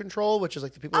Damage Control, which is the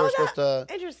people who are supposed to.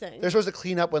 Interesting. They're supposed to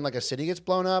clean up when a city gets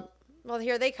blown up. Well,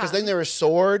 here they come. Because then there was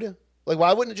SWORD.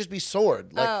 Why wouldn't it just be SWORD?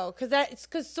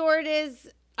 Because SWORD is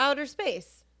outer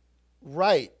space.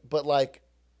 Right, but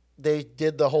they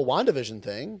did the whole WandaVision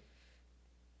thing.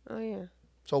 Oh yeah.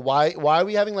 So why are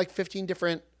we having 15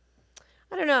 different?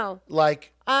 I don't know.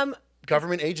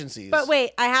 Government agencies. But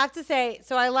wait, I have to say,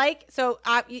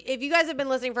 if you guys have been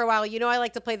listening for a while, I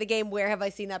like to play the game Where Have I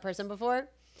Seen That Person Before?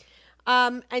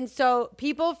 And so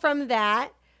people from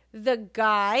that, the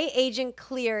guy, Agent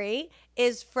Cleary,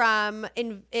 is from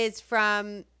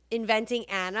Inventing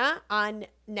Anna on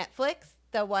Netflix,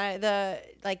 the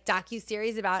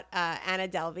docu-series about Anna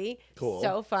Delvey. Cool.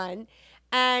 So fun.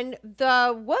 And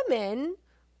the woman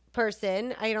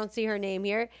person, I don't see her name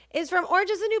here, is from Orange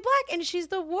is the New Black, and she's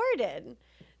the warden.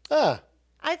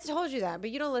 I told you that, but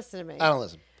you don't listen to me. I don't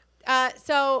listen.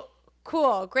 So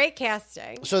Cool. Great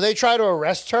casting. So they try to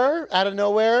arrest her out of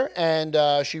nowhere,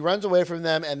 and she runs away from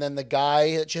them. And then the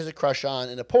guy that she has a crush on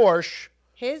in a Porsche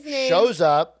His name shows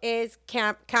up. is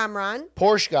Cameron.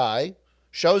 Porsche guy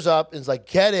shows up and is like,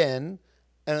 get in.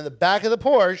 And in the back of the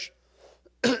Porsche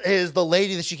is the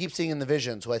lady that she keeps seeing in the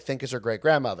visions, who I think is her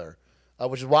great-grandmother,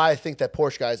 which is why I think that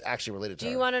Porsche guy is actually related to her.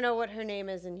 Do you want to know what her name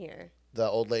is in here? The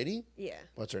old lady? Yeah.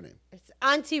 What's her name? It's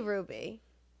Auntie Ruby.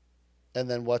 And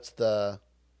then what's the...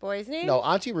 Boy's name? No,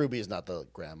 Auntie Ruby is not the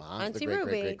grandma. Auntie the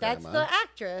Ruby. That's the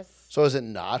actress. So is it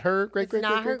not her great-grandma?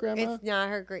 It's not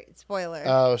her great... Spoiler.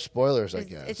 Oh, spoilers, I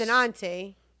guess. It's an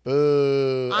auntie.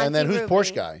 Boo. Auntie And then who's Ruby.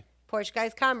 Porsche guy? Porsche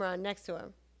guy's Cameron next to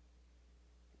him.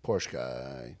 Porsche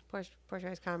guy. Porsche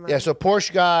guy's Cameron. Yeah, so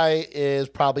Porsche guy is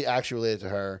probably actually related to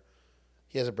her.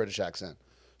 He has a British accent.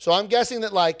 So I'm guessing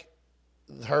that, like,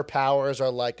 her powers are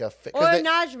like a... Or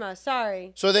Najma,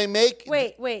 sorry. So they make...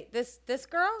 Wait, this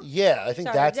girl? Yeah, I think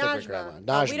Sorry, that's the Najma. great-grandma. Oh,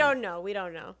 Najma. we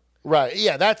don't know. Right,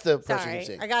 yeah, that's the person Sorry, you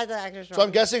see. I got the actress wrong. So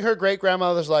I'm guessing her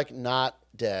great-grandmother's, like, not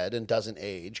dead and doesn't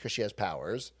age because she has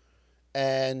powers.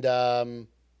 And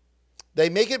they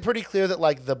make it pretty clear that,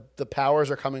 like, the powers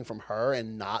are coming from her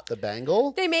and not the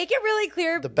bangle. They make it really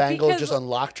clear. The bangle because, just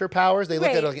unlocked her powers. They look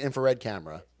at it Wait. like an infrared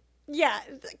camera. Yeah,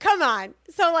 come on.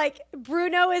 So, like,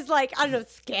 Bruno is, like, I don't know,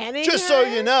 scanning Just so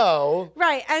her? you know,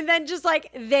 Right, and then just,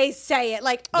 like, they say it.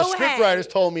 Like, the oh, hey. scriptwriters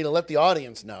told me to let the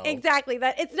audience know. Exactly,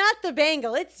 that it's not the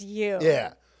bangle, it's you.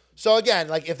 Yeah. So again,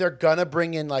 like, if they're gonna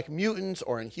bring in, like, mutants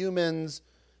or Inhumans,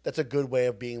 that's a good way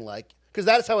of being like, because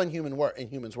that's how Inhumans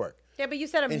work. Yeah, but you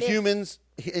said a myth.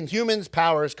 Inhumans'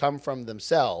 powers come from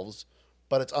themselves,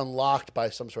 but it's unlocked by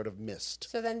some sort of mist.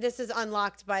 So then this is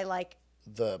unlocked by, like,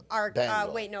 The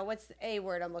bangle. wait, no, what's a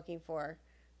word I'm looking for?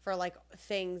 For, like,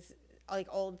 things, like,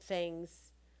 old things.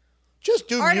 Just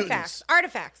do Artifacts. mutants.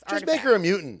 Artifacts. Just make her a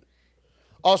mutant.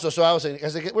 Also, so I was saying,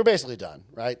 because we're basically done,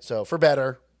 right? So for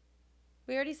better.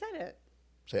 We already said it.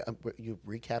 Say, you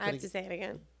recap I it have to say it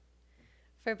again.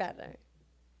 For better.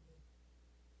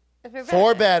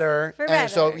 For better. For And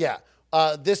so, better.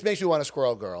 yeah. This makes me want a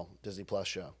Squirrel Girl Disney Plus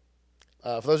show.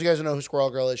 For those of you guys who know who Squirrel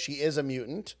Girl is, she is a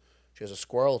mutant. She has a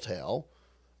squirrel tail.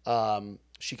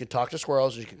 She can talk to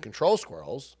squirrels. She can control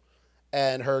squirrels.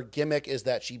 And her gimmick is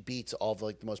that she beats all the,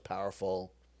 like, the most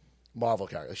powerful Marvel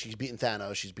characters. She's beaten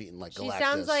Thanos. She's beaten, like, Galactus. She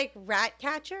sounds like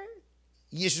Ratcatcher.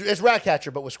 Yeah, it's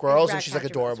Ratcatcher, but with squirrels, and she's like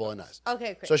Ratcatcher, but adorable with and nice.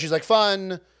 Okay, great. So she's like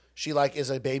fun. She like is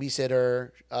a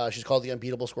babysitter. She's called the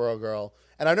Unbeatable Squirrel Girl.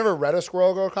 And I've never read a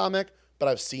Squirrel Girl comic, but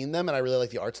I've seen them, and I really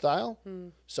like the art style.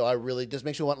 So I really this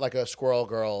makes me want like a Squirrel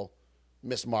Girl,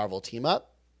 Miss Marvel team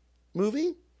up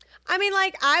movie. I mean,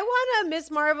 like, I want a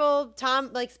Miss Marvel,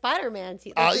 like, Spider-Man. Does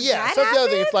Yeah, that so that's the other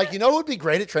thing. happen? It's like, you know who would be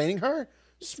great at training her?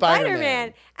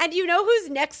 Spider-Man. And you know who's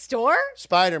next door?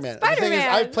 Spider-Man. The thing is, Spider-Man.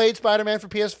 I've played Spider-Man for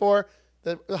PS4.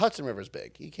 The Hudson River's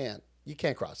big. You can't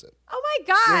cross it. Oh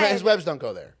my God. His webs don't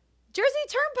go there. Jersey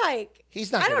Turnpike.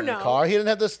 He's not I getting don't in a know. car. He didn't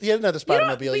have this. He didn't have the You don't-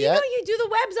 Spider-Mobile but yet. You know, you do the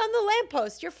webs on the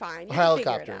lamppost. You're fine. You can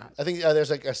Helicopter. figure it out. I think there's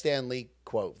like a Stan Lee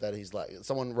quote that he's like,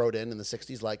 someone wrote in the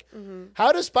 60s, like, Mm-hmm.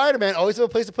 how does Spider-Man always have a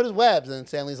place to put his webs? And then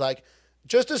Stan Lee's like,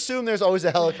 just assume there's always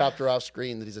a helicopter off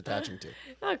screen that he's attaching to.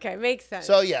 Okay, makes sense.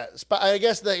 So yeah, I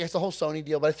guess it's the whole Sony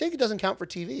deal, but I think it doesn't count for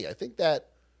TV. I think that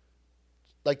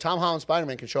like Tom Holland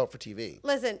Spider-Man can show up for TV.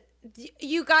 Listen,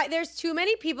 there's too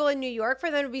many people in New York for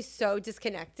them to be so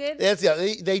disconnected.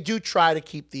 They do try to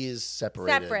keep these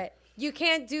separated. Separate. You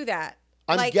can't do that.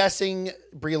 I'm guessing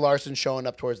Brie Larson showing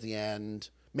up towards the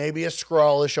end. Maybe a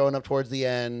Skrull is showing up towards the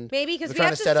end. Maybe because They're we trying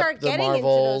have to set up start the getting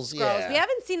Marvels. into those Skrulls. Yeah. We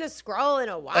haven't seen a Skrull in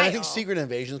a while. And I think Secret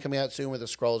Invasion is coming out soon, where the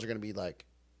Skrulls are going to be like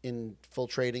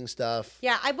infiltrating stuff.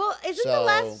 Yeah, isn't the So-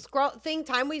 last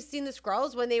time we've seen the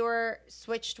Skrulls when they were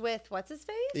switched with what's his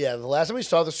face? Yeah, the last time we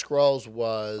saw the Skrulls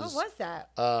was What was that?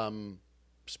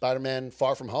 Spider-Man: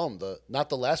 Far From Home. Not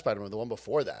the last Spider-Man, the one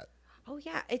before that. Oh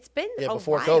yeah, it's been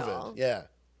Before while. COVID. Yeah.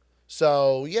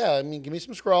 So yeah, I mean, give me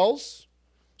some Skrulls.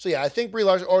 So yeah, I think Brie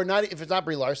Larson, or not if it's not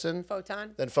Brie Larson,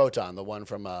 Photon. then Photon, the one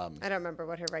from I don't remember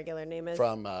what her regular name is.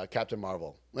 Captain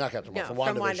Marvel, not Captain Marvel, No,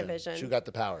 from from WandaVision. WandaVision. She got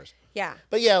the powers. Yeah.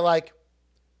 But yeah, like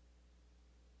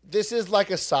this is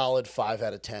like a solid 5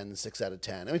 out of 10, 6 out of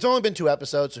 10. I mean, it's only been 2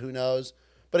 episodes, so who knows?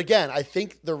 But again, I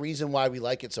think the reason why we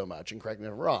like it so much, and correct me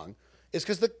if I'm wrong, is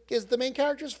because the main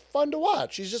character is fun to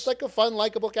watch. She's just like a fun,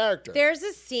 likable character. There's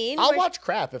a scene. I'll where watch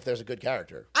crap if there's a good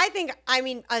character. if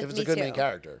If it's a good main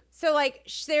character. So like,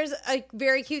 there's a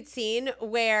very cute scene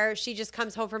where she just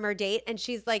comes home from her date and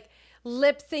she's like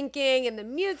lip syncing and the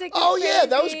music. Is Oh, yeah,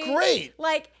 that was crazy. great.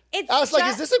 Like it's. I was like,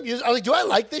 is this a music? I was like, do I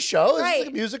like this show? Is this like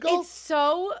a musical? It's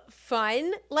so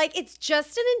fun. Like it's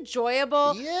just an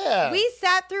enjoyable. Yeah. We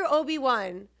sat through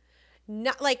Obi-Wan.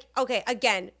 Not like, okay,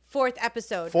 again, fourth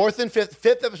episode. Fourth and fifth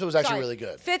episode was actually Sorry. really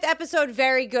good. Fifth episode,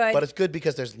 very good. But it's good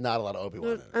because there's not a lot of Obi-Wan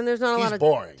in it. And there's not a lot of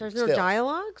boring. There's no still.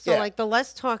 dialogue, so Yeah. like the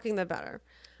less talking, the better.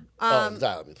 The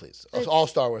dialogue, please. All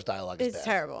Star Wars dialogue is It's bad.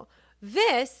 terrible.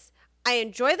 This, I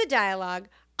enjoy the dialogue.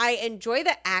 I enjoy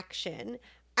the action,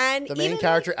 and The main even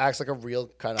character acts like a real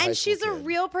kind of high and school she's a kid.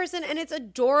 real person, and it's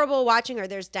adorable watching her.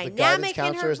 There's The dynamic guidance in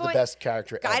her counselor is the voice. best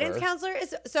character Guidance ever. counselor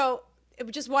is so.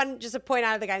 Just a point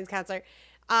out of the guidance counselor.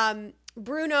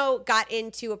 Bruno got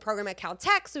into a program at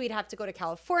Caltech, so he'd have to go to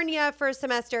California for a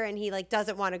semester, and he like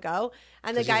doesn't want to go.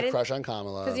 And the Because he has a guidance crush on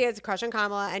Kamala. because he has a crush on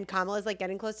Kamala, and Kamala's like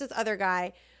getting close to this other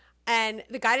guy, and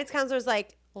the guidance counselor is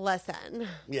like, "Listen,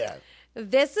 Yeah.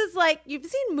 this is like you've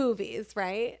seen movies,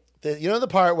 right? You know the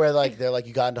part where like they're like,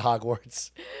 you got into Hogwarts?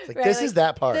 It's like, Right, this like, is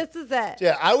that part. This is it.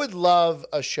 Yeah, I would love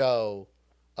a show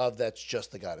of that's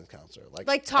just the guidance counselor.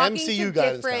 Like talking MCU to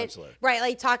guidance different, counselor. right?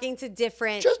 Like talking to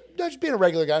different. Just being a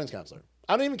regular guidance counselor.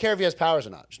 I don't even care if he has powers or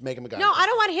not. Just make him a guidance No, counselor. I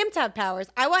don't want him to have powers.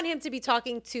 I want him to be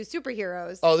talking to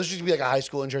superheroes. Oh, this should be like a high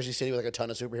school in Jersey City with like a ton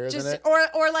of superheroes in Just it.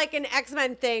 or like an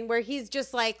X-Men thing where he's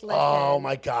just like, listen, Oh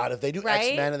my God! If they do Right?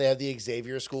 X-Men and they have the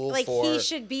Xavier School like for he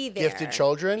should be there. gifted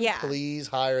children, Yeah, please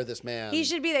hire this man. he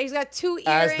should be there. He's got 2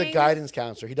 earrings. as the guidance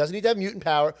counselor. He doesn't need to have mutant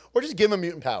power, or just give him a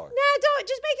mutant power. Nah, don't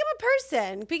just make him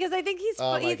a person because I think he's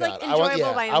Oh my he's God! like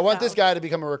enjoyable by himself. I want this guy to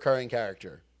become a recurring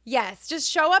character. Yes,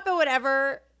 just show up at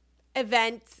whatever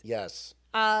event. Yes.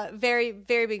 Very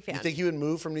very big fan. You think he would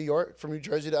move from New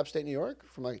Jersey to upstate New York,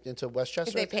 from like into Westchester?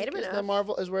 If they I think, paid him is enough. The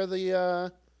Marvel is where the. I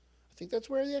think that's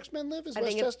where the X-Men live. Is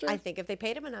Westchester? I think if they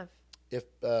paid him enough. If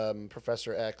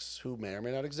Professor X, who may or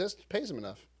may not exist, pays him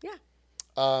enough.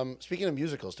 Yeah. Speaking of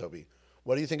musicals, Toby,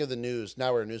 what do you think of the news?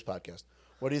 Now we're a news podcast.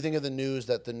 What do you think of the news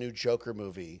that the new Joker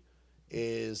movie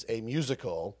is a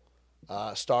musical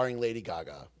starring Lady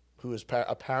Gaga, who is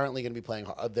apparently going to be playing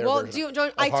their Well, version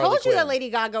of I Harley told you that Quinn. Lady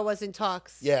Gaga was in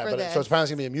talks. Yeah, for but this. so it's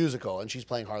apparently going to be a musical, and she's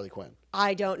playing Harley Quinn.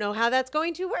 I don't know how that's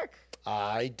going to work.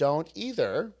 I don't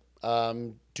either.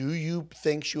 Do you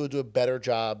think she will do a better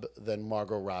job than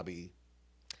Margot Robbie?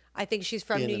 I think she's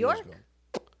from in New the York. musical?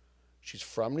 She's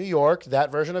from New York.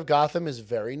 That version of Gotham is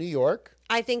very New York.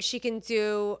 I think she can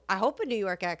do, I hope, a New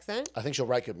York accent. I think she'll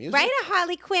write good music. Right, a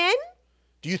Harley Quinn?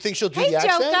 Do you think she'll do Hey, the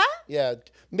accent? Joker. Yeah,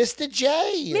 Mr.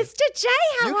 J. Mr. J,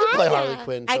 how You are can play ya? Harley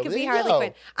Quinn, I so could there be you Harley go.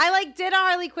 Quinn. I like did a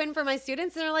Harley Quinn for my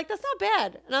students, and they're like, "That's not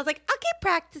bad." And I was like, "I'll keep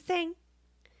practicing."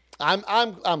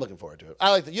 I'm looking forward to it.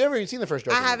 I like that. You never even seen the first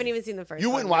Joker? I haven't movie. even seen the first. You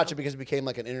one, wouldn't watch no. it because it became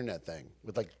like an internet thing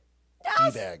with like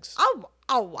I'll- D-bags.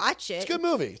 I'll watch it. It's a good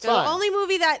movie. It's The fine. only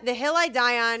movie that the hill I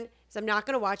die on is I'm not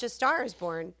going to watch A Star Is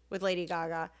Born with Lady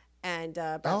Gaga and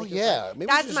Bradley Oh Cooper. yeah, maybe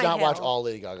That's we should my just not watch hill. all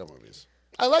Lady Gaga movies.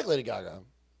 I like Lady Gaga,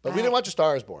 but we didn't watch A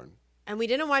Star Is Born. And we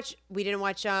didn't watch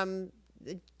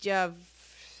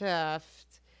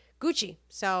Gucci.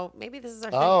 So maybe this is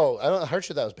our thing. Oh, I heard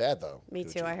that was bad though. Me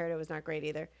too. Gucci. I heard it was not great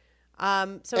either.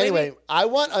 So Anyway, maybe, I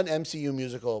want an MCU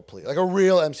musical, please, like a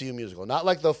real MCU musical, not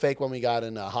like the fake one we got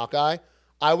in Hawkeye.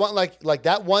 I want like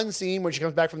that one scene where she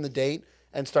comes back from the date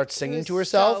and starts singing was to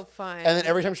herself, so fun. and then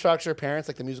every time she talks to her parents,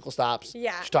 like the musical stops.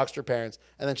 Yeah. she talks to her parents,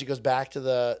 and then she goes back to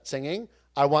the singing.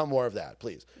 I want more of that,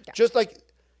 please. Just like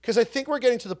because I think we're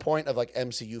getting to the point of like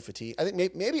MCU fatigue. I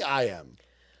think maybe I am.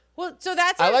 well, so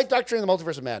that's I our- like Doctor Strange in the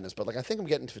Multiverse of Madness, but like I think I'm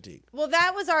getting to fatigue. Well,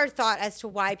 that was our thought as to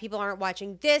why people aren't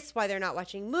watching this, why they're not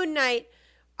watching Moon Knight.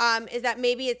 Is that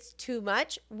maybe it's too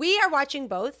much? We are watching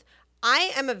both.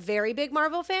 I am a very big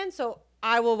Marvel fan, so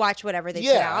I will watch whatever they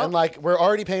put Yeah, out. and like we're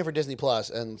already paying for Disney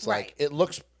Plus, and it's like Right. it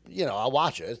looks. I'll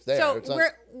watch it. It's there. so It's not-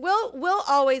 we'll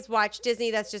always watch Disney.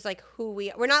 That's just like who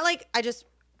we're not like.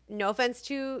 No offense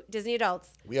to Disney adults.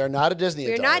 We are not a Disney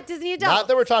We're adult. not Disney adults. Not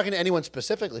that we're talking to anyone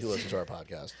specifically who listens to our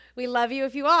podcast. We love you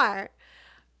if you are,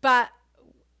 but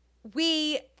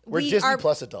We're we Disney are,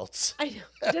 Plus adults. I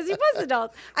know, Disney Plus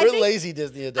adults. We're lazy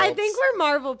Disney adults. I think we're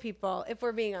Marvel people, if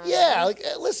we're being honest. Yeah, like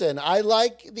listen, I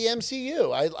like the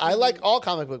MCU. I Mm-hmm. like all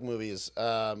comic book movies.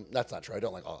 That's not true. I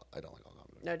don't like all comic book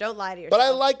movies. No, don't lie to yourself. But I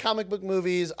like comic book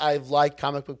movies. I've liked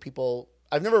comic book people.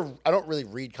 I don't really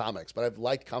read comics, but I've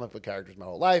liked comic book characters my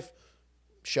whole life.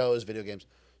 Shows, video games.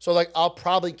 So like I'll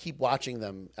probably keep watching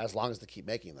them as long as they keep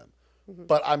making them. Mm-hmm.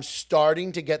 But I'm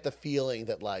starting to get the feeling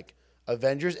that like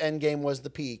Avengers Endgame was the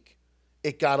peak.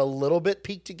 It got a little bit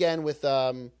peaked again with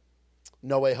No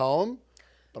Way Home.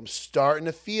 I'm starting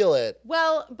to feel it.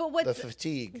 Well, but what's The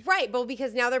fatigue. right? But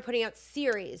because now they're putting out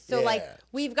series, so like Yeah.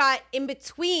 we've got in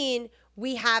between,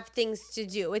 we have things to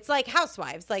do. It's like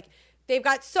Housewives. Like they've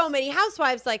got so many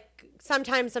Housewives. Like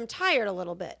sometimes I'm tired a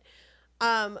little bit.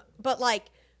 But like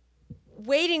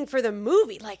waiting for the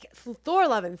movie, like Thor: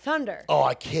 Love and Thunder. Oh,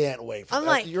 I can't wait. I'm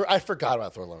like, I forgot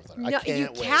about Thor: Love and Thunder. No, I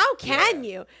can't wait. How can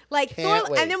you? Like Can't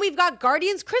Thor, wait. and then we've got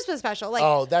Guardians Christmas special. Like,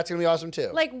 Oh, that's gonna be awesome too.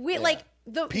 like we Yeah. like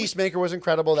the Peacemaker was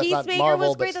incredible. That's Peacemaker not Marvel,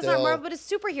 was great. but That's not still. Marvel, but a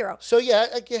superhero. So yeah,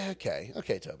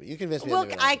 okay, Toby, you convinced me.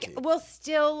 We'll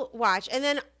still watch. And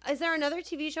then, is there another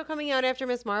TV show coming out after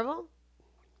Miss Marvel?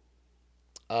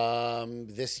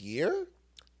 This year?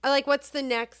 Like, what's the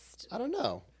next? I don't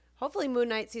know. Hopefully, Moon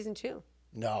Knight season 2.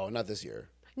 No, not this year.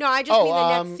 No, I just mean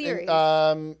the next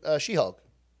series. She-Hulk.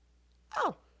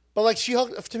 Oh, But like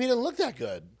She-Hulk to me didn't look that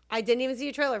good. I didn't even see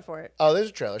a trailer for it. Oh, there's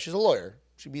a trailer. She's a lawyer.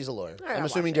 He's a lawyer. right, I'm I'll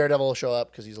assuming watch it. Daredevil will show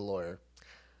up because he's a lawyer.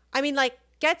 I mean, like,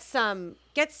 get some.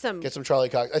 Get some Charlie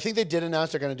Cox. I think they did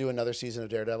announce they're going to do another season of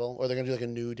Daredevil, or they're going to do like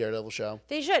a new Daredevil show.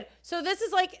 They should. So this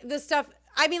is like the stuff.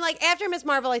 I mean, like after Miss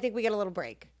Marvel, I think we get a little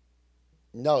break.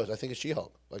 No, I think it's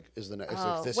She-Hulk. Like, is the next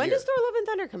this When year? does Thor: Love and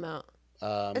Thunder come out?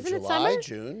 Isn't it July, summer?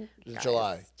 June, It's Guys,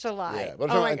 July. July. Yeah, but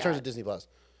Oh my in terms God. of Disney Plus.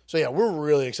 So yeah, we're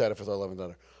really excited for Thor: Love and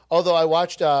Thunder. Although I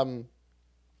watched, I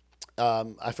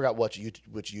forgot which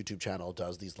YouTube channel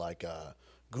does these like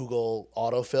Google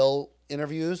autofill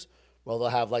interviews. Well, they'll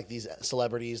have like these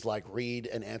celebrities like read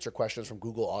and answer questions from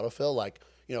Google autofill, like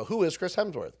who is Chris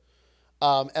Hemsworth?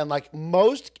 And like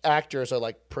most actors are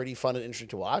like pretty fun and interesting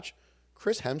to watch.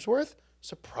 Chris Hemsworth,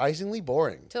 surprisingly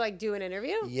boring. To like do an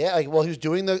interview? Yeah, like, well, he was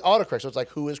doing the autocorrect, so it's like,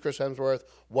 who is Chris Hemsworth?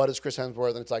 What is Chris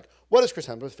Hemsworth? And it's like, what is Chris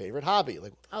Hemsworth's favorite hobby?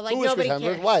 Like, like who is Chris nobody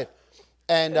Hemsworth's cares. wife?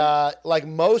 And like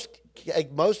most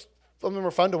of them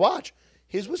are fun to watch.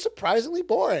 His was surprisingly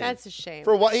boring. That's a shame.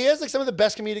 For what he has like some of the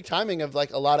best comedic timing of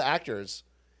like a lot of actors,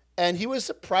 and he was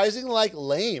surprisingly like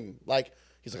lame. Like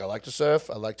he's like, I like to surf,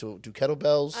 I like to do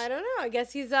kettlebells. I don't know. I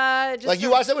guess he's just Like you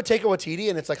watch that with Taika Waititi,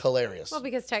 and it's like hilarious. Well,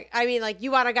 because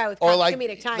you want a guy with Or like,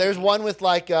 comedic timing. there's one with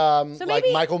like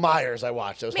maybe- Michael Myers I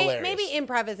watched. It was hilarious. Maybe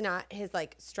improv is not his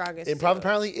like strongest. Improv suit.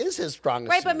 apparently is his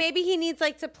strongest Right, but suit. maybe he needs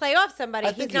like to play off somebody.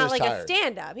 I think He's he not was like tired. a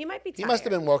stand-up. He might be tired. He must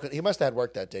have been working. He must have had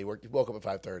work that day. He woke up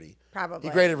at 5:30. Probably.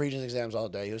 He graded Regents exams all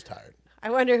day. He was tired. I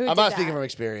wonder who. I'm did not that. speaking from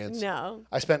experience. No.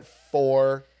 I spent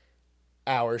 4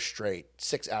 hours straight,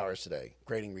 6 hours today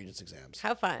grading Regents exams.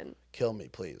 How fun. Kill me,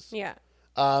 please. Yeah.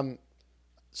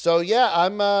 So yeah,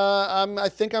 I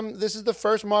think this is the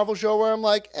first Marvel show where I'm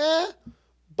like,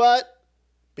 but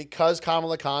because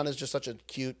Kamala Khan is just such a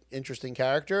cute, interesting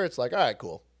character, it's like, all right,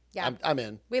 cool. Yeah. I'm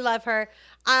in. We love her.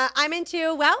 I'm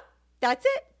into, well, that's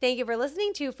it. Thank you for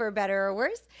listening to For Better or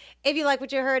Worse. If you like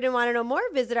what you heard and want to know more,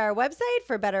 visit our website,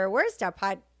 For Better or Worse.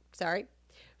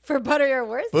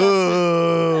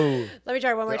 Boo. Let me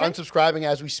try one more They're time. unsubscribing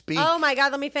as we speak. Oh my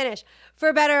God, let me finish.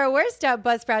 For Better or Worse,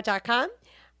 buzzsprout.com.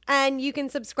 And you can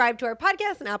subscribe to our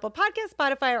podcast on Apple Podcasts,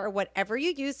 Spotify, or whatever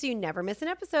you use so you never miss an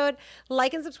episode.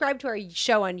 Like and subscribe to our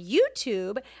show on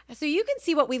YouTube so you can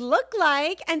see what we look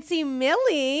like and see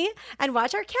Millie and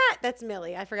watch our cat. That's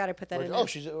Millie. I forgot I put that in. Oh, there.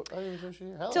 she's. I didn't know she.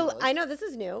 Hell, So I know this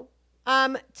is new.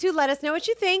 To let us know what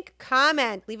you think,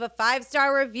 comment, leave a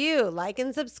 5-star review, like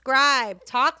and subscribe,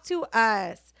 talk to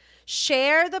us,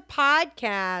 share the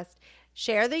podcast,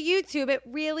 share the YouTube. It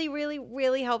really, really,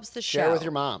 really helps the show. Share with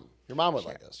your mom. Your mom would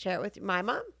like us. Share it with my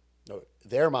mom. No,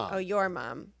 their mom. Oh, your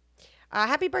mom.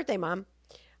 Happy birthday, Mom.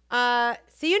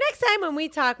 See you next time when we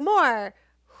talk more.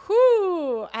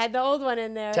 Whoo! I had the old one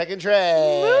in there. Tech and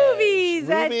Trash. Movies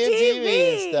and Movie and TV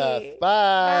TV stuff. Bye.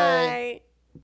 Bye.